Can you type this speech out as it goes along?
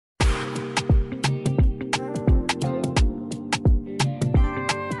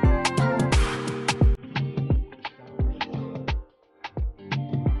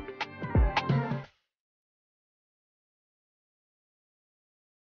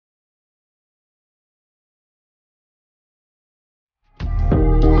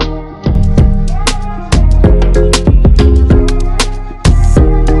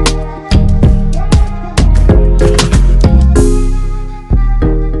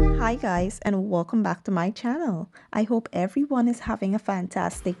Hi guys, and welcome back to my channel. I hope everyone is having a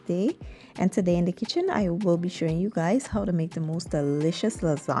fantastic day, and today in the kitchen I will be showing you guys how to make the most delicious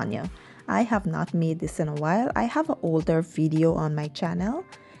lasagna. I have not made this in a while. I have an older video on my channel,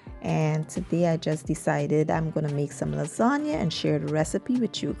 and today I just decided I'm gonna make some lasagna and share the recipe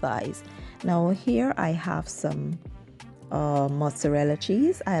with you guys. Now here I have some mozzarella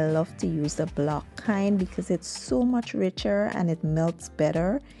cheese. I love to use the block kind because it's so much richer and it melts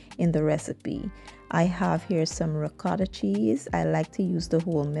better in the recipe. I have here some ricotta cheese. I like to use the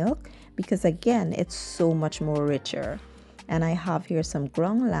whole milk because again it's so much more richer. And I have here some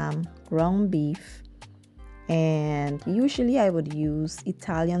ground lamb, ground beef, and usually I would use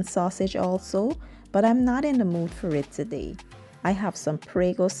Italian sausage also, but I'm not in the mood for it today. I have some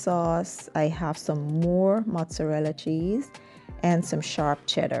Prego sauce, I have some more mozzarella cheese, and some sharp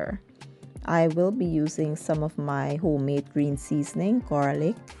cheddar. I will be using some of my homemade green seasoning,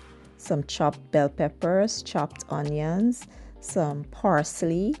 garlic, some chopped bell peppers, chopped onions, some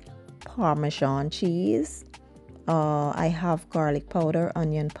parsley, Parmesan cheese. I have garlic powder,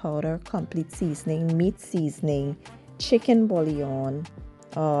 onion powder, complete seasoning, meat seasoning, chicken bouillon,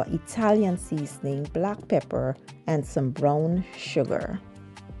 Italian seasoning, black pepper, and some brown sugar.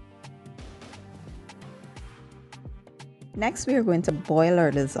 Next, we are going to boil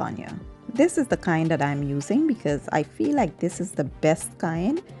our lasagna. This is the kind that I'm using because I feel like this is the best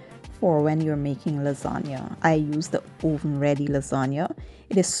kind for when you're making lasagna. I use the oven ready lasagna.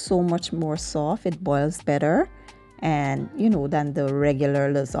 It is so much more soft, it boils better, and than the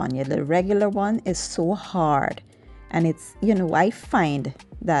regular lasagna. The regular one is so hard, and it's I find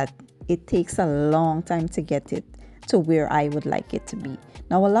that it takes a long time to get it to where I would like it to be.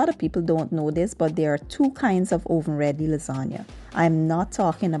 Now a lot of people don't know this, but there are two kinds of oven ready lasagna. I'm not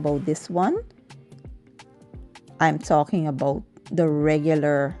talking about this one. I'm talking about the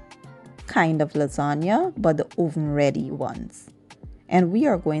regular kind of lasagna, but the oven ready ones. And we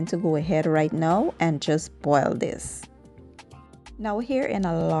are going to go ahead right now and just boil this. Now here in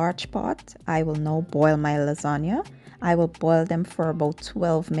a large pot, I will now boil my lasagna. I will boil them for about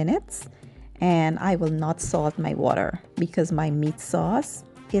 12 minutes, and I will not salt my water because my meat sauce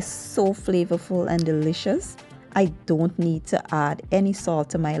is so flavorful and delicious. I don't need to add any salt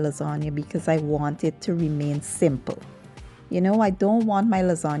to my lasagna because I want it to remain simple. I don't want my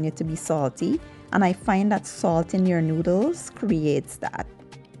lasagna to be salty, and I find that salt in your noodles creates that.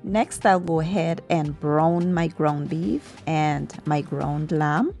 Next, I'll go ahead and brown my ground beef and my ground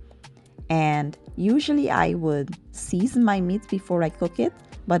lamb. And usually I would season my meat before I cook it,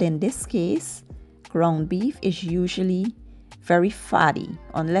 but in this case, ground beef is usually very fatty.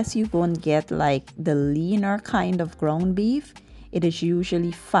 Unless you go and get like the leaner kind of ground beef, it is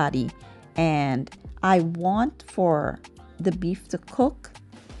usually fatty. And I want for the beef to cook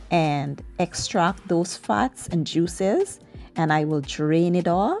and extract those fats and juices, and I will drain it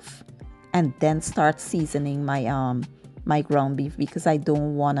off and then start seasoning my my ground beef because I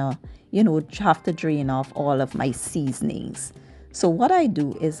don't want to have to drain off all of my seasonings. So what I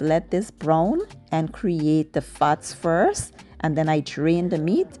do is let this brown and create the fats first, and then I drain the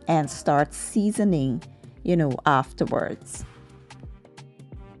meat and start seasoning afterwards.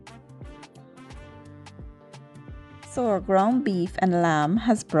 So our ground beef and lamb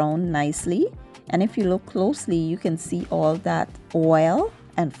has browned nicely, and if you look closely you can see all that oil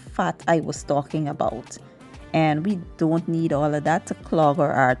and fat I was talking about, and we don't need all of that to clog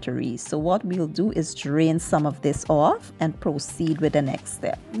our arteries. So what we'll do is drain some of this off and proceed with the next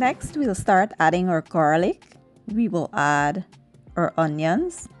step. Next, we'll start adding our garlic. We will add our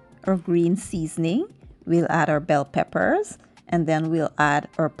onions, our green seasoning, we'll add our bell peppers, and then we'll add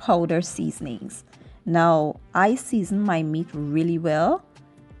our powder seasonings. Now I season my meat really well,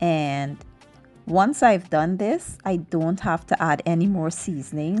 and once I've done this, I don't have to add any more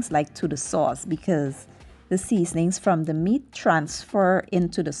seasonings like to the sauce because the seasonings from the meat transfer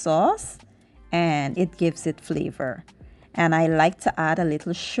into the sauce and it gives it flavor. And I like to add a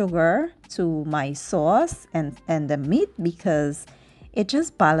little sugar to my sauce and the meat because it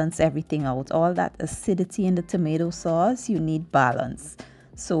just balances everything out. All that acidity in the tomato sauce, you need balance.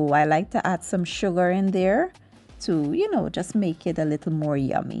 So I like to add some sugar in there to, just make it a little more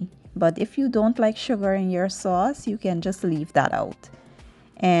yummy. But if you don't like sugar in your sauce, you can just leave that out.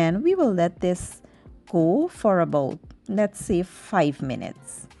 And we will let this go for about, let's say, 5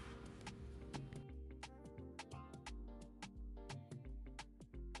 minutes.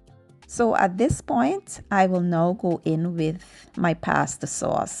 So at this point, I will now go in with my pasta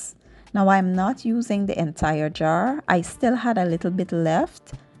sauce. Now I'm not using the entire jar. I still had a little bit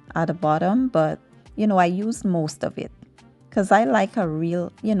left at the bottom, but I used most of it. because I like a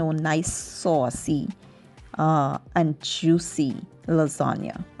real, nice saucy and juicy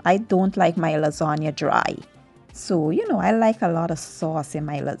lasagna. I don't like my lasagna dry. So, I like a lot of sauce in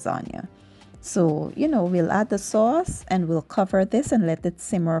my lasagna. So, we'll add the sauce and we'll cover this and let it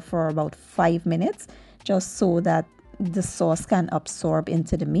simmer for about 5 minutes just so that the sauce can absorb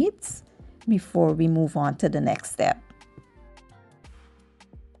into the meats before we move on to the next step.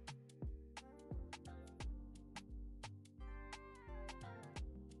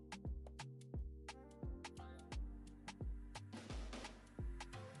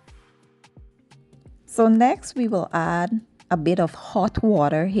 So next we will add a bit of hot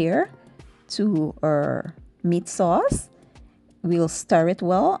water here to our meat sauce. We'll stir it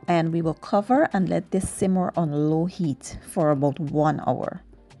well and we will cover and let this simmer on low heat for about 1 hour.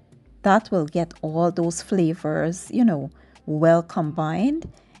 That will get all those flavors, well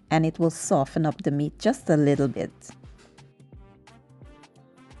combined, and it will soften up the meat just a little bit.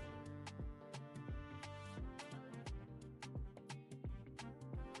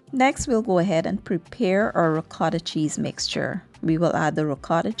 Next, we'll go ahead and prepare our ricotta cheese mixture. We will add the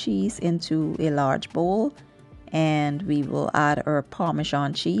ricotta cheese into a large bowl and we will add our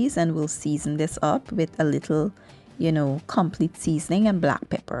parmesan cheese and we'll season this up with a little, complete seasoning and black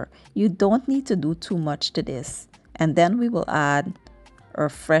pepper. You don't need to do too much to this. And then we will add our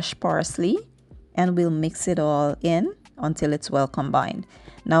fresh parsley and we'll mix it all in until it's well combined.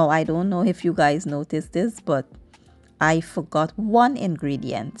 Now, I don't know if you guys noticed this, but I forgot one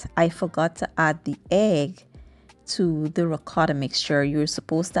ingredient. I forgot to add the egg to the ricotta mixture. You're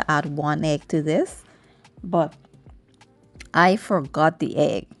supposed to add one egg to this, but I forgot the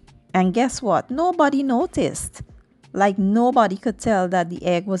egg. And guess what? Nobody noticed. Like nobody could tell that the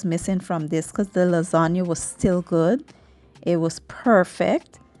egg was missing from this because the lasagna was still good. It was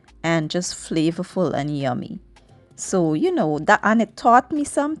perfect and just flavorful and yummy. So, that, and it taught me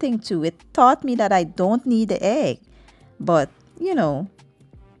something too. It taught me that I don't need the egg. But,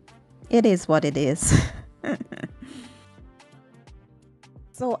 it is what it is.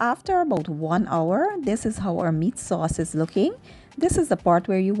 So after about 1 hour, this is how our meat sauce is looking. This is the part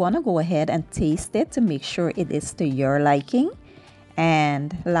where you want to go ahead and taste it to make sure it is to your liking.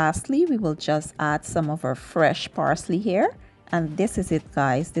 And lastly, we will just add some of our fresh parsley here. And this is it,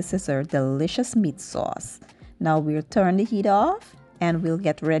 guys. This is our delicious meat sauce. Now we'll turn the heat off and we'll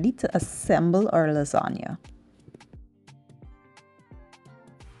get ready to assemble our lasagna.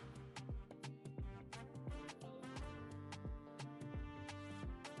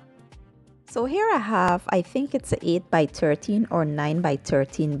 So here I have, I think it's an 8 by 13 or 9 by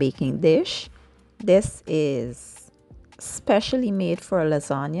 13 baking dish. This is specially made for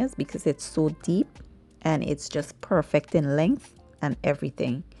lasagnas because it's so deep and it's just perfect in length and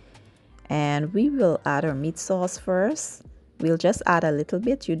everything. And we will add our meat sauce first. We'll just add a little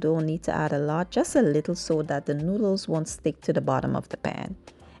bit. You don't need to add a lot, just a little so that the noodles won't stick to the bottom of the pan.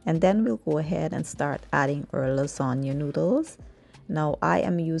 And then we'll go ahead and start adding our lasagna noodles. Now I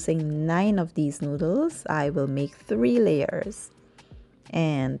am using 9 of these noodles. I will make 3 layers.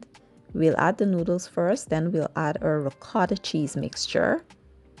 And we'll add the noodles first, then we'll add our ricotta cheese mixture.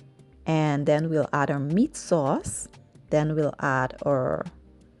 And then we'll add our meat sauce. Then we'll add our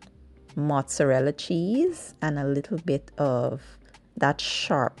mozzarella cheese and a little bit of that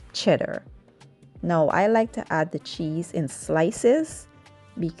sharp cheddar. Now I like to add the cheese in slices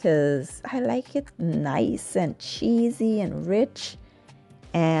because I like it nice and cheesy and rich,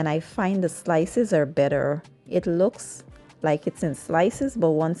 and I find the slices are better. It looks like it's in slices,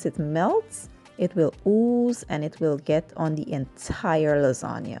 but once it melts, it will ooze and it will get on the entire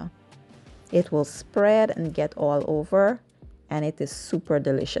lasagna. It will spread and get all over, and it is super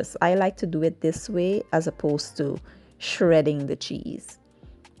delicious. I like to do it this way as opposed to shredding the cheese.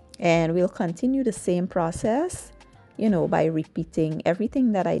 And we'll continue the same process, by repeating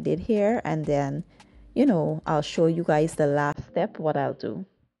everything that I did here. And then, I'll show you guys the last step, what I'll do.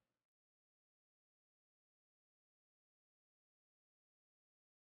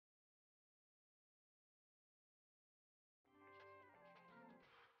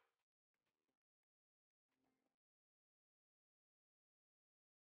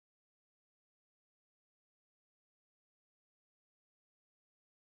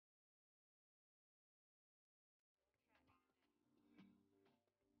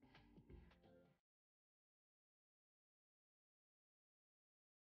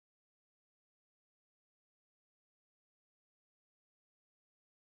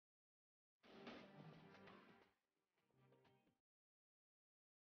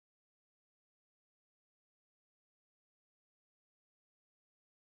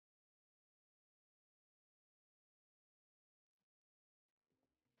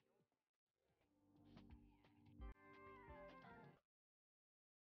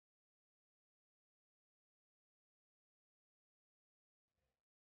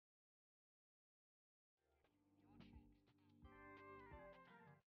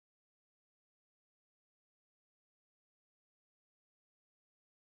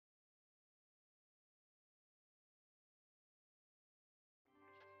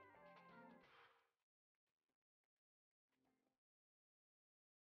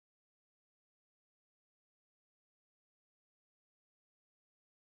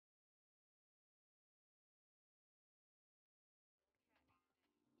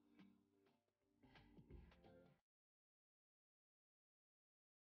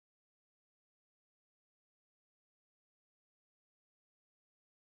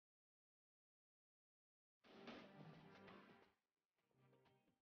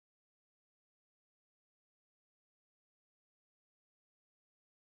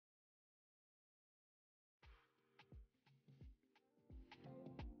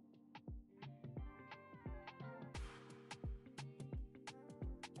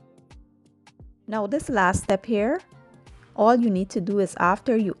 Now this last step here, all you need to do is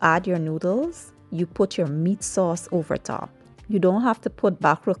after you add your noodles, you put your meat sauce over top. You don't have to put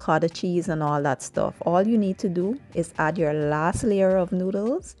back ricotta cheese and all that stuff. All you need to do is add your last layer of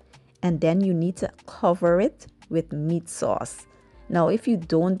noodles, and then you need to cover it with meat sauce. Now, if you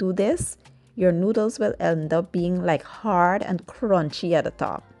don't do this, your noodles will end up being like hard and crunchy at the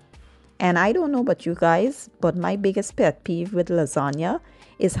top. And I don't know about you guys, but my biggest pet peeve with lasagna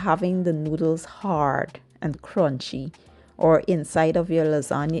is having the noodles hard and crunchy. Or inside of your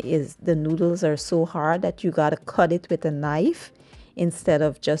lasagna is the noodles are so hard that you gotta cut it with a knife instead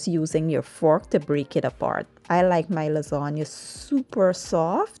of just using your fork to break it apart. I like my lasagna super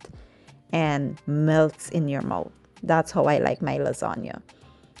soft and melts in your mouth. That's how I like my lasagna.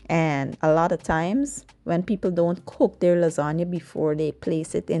 And a lot of times when people don't cook their lasagna before they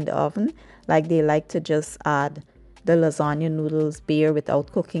place it in the oven, like they like to just add the lasagna noodles bare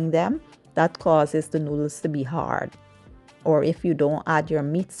without cooking them, that causes the noodles to be hard. Or if you don't add your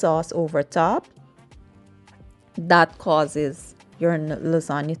meat sauce over top, that causes your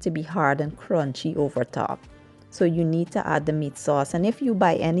lasagna to be hard and crunchy over top. So you need to add the meat sauce. And if you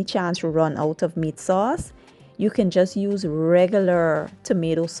by any chance run out of meat sauce, you can just use regular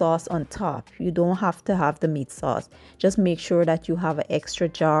tomato sauce on top. You don't have to have the meat sauce. Just make sure that you have an extra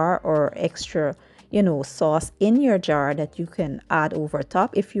jar or extra, sauce in your jar that you can add over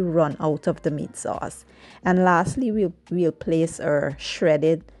top if you run out of the meat sauce. And lastly, we'll place our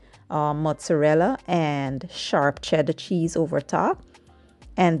shredded mozzarella and sharp cheddar cheese over top.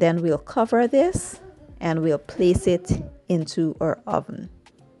 And then we'll cover this and we'll place it into our oven.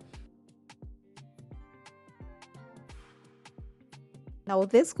 Now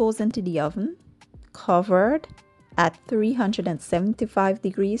this goes into the oven covered at 375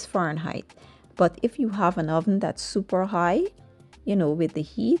 degrees Fahrenheit. But if you have an oven that's super high, with the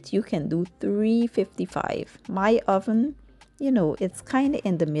heat, you can do 355. My oven, it's kind of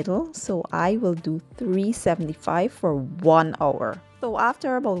in the middle, so I will do 375 for 1 hour. So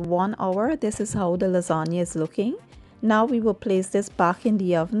after about 1 hour, this is how the lasagna is looking. Now we will place this back in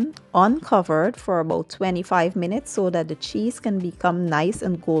the oven uncovered for about 25 minutes so that the cheese can become nice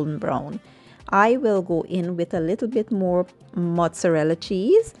and golden brown. I will go in with a little bit more mozzarella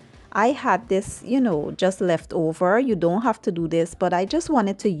cheese. I had this, just left over. You don't have to do this, but I just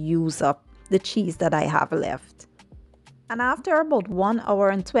wanted to use up the cheese that I have left. And after about 1 hour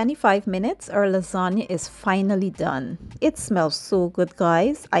and 25 minutes, our lasagna is finally done. It smells so good,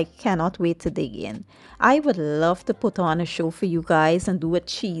 guys. I cannot wait to dig in. I would love to put on a show for you guys and do a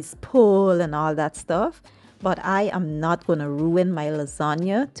cheese pull and all that stuff, but I am not going to ruin my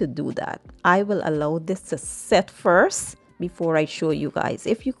lasagna to do that. I will allow this to set first before I show you guys.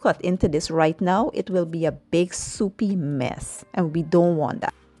 If you cut into this right now, it will be a big soupy mess, and we don't want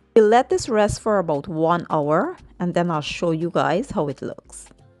that. We'll let this rest for about 1 hour, and then I'll show you guys how it looks.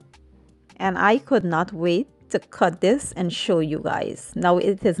 And I could not wait to cut this and show you guys. Now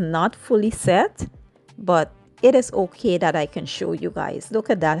it is not fully set, but it is okay that I can show you guys. Look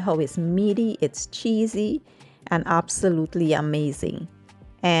at that, how it's meaty, it's cheesy, and absolutely amazing.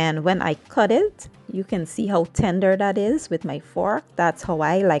 And when I cut it, you can see how tender that is with my fork. That's how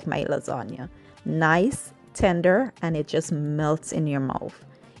I like my lasagna. Nice, tender, and it just melts in your mouth.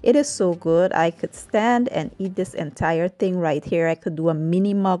 It is so good. I could stand and eat this entire thing right here. I could do a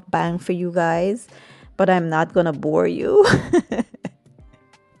mini mukbang for you guys, but I'm not gonna bore you.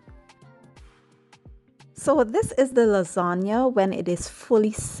 So this is the lasagna when it is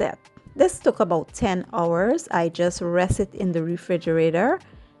fully set. This took about 10 hours. I just rest it in the refrigerator,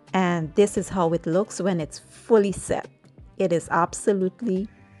 and this is how it looks when it's fully set. It is absolutely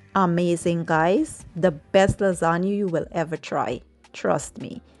amazing, guys. The best lasagna you will ever try. Trust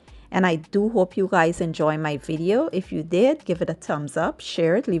me. And I do hope you guys enjoy my video. If you did, give it a thumbs up,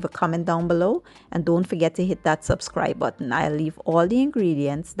 share it, leave a comment down below, and don't forget to hit that subscribe button. I'll leave all the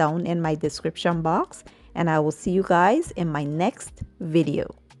ingredients down in my description box, and I will see you guys in my next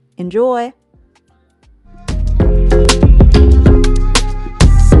video. Enjoy!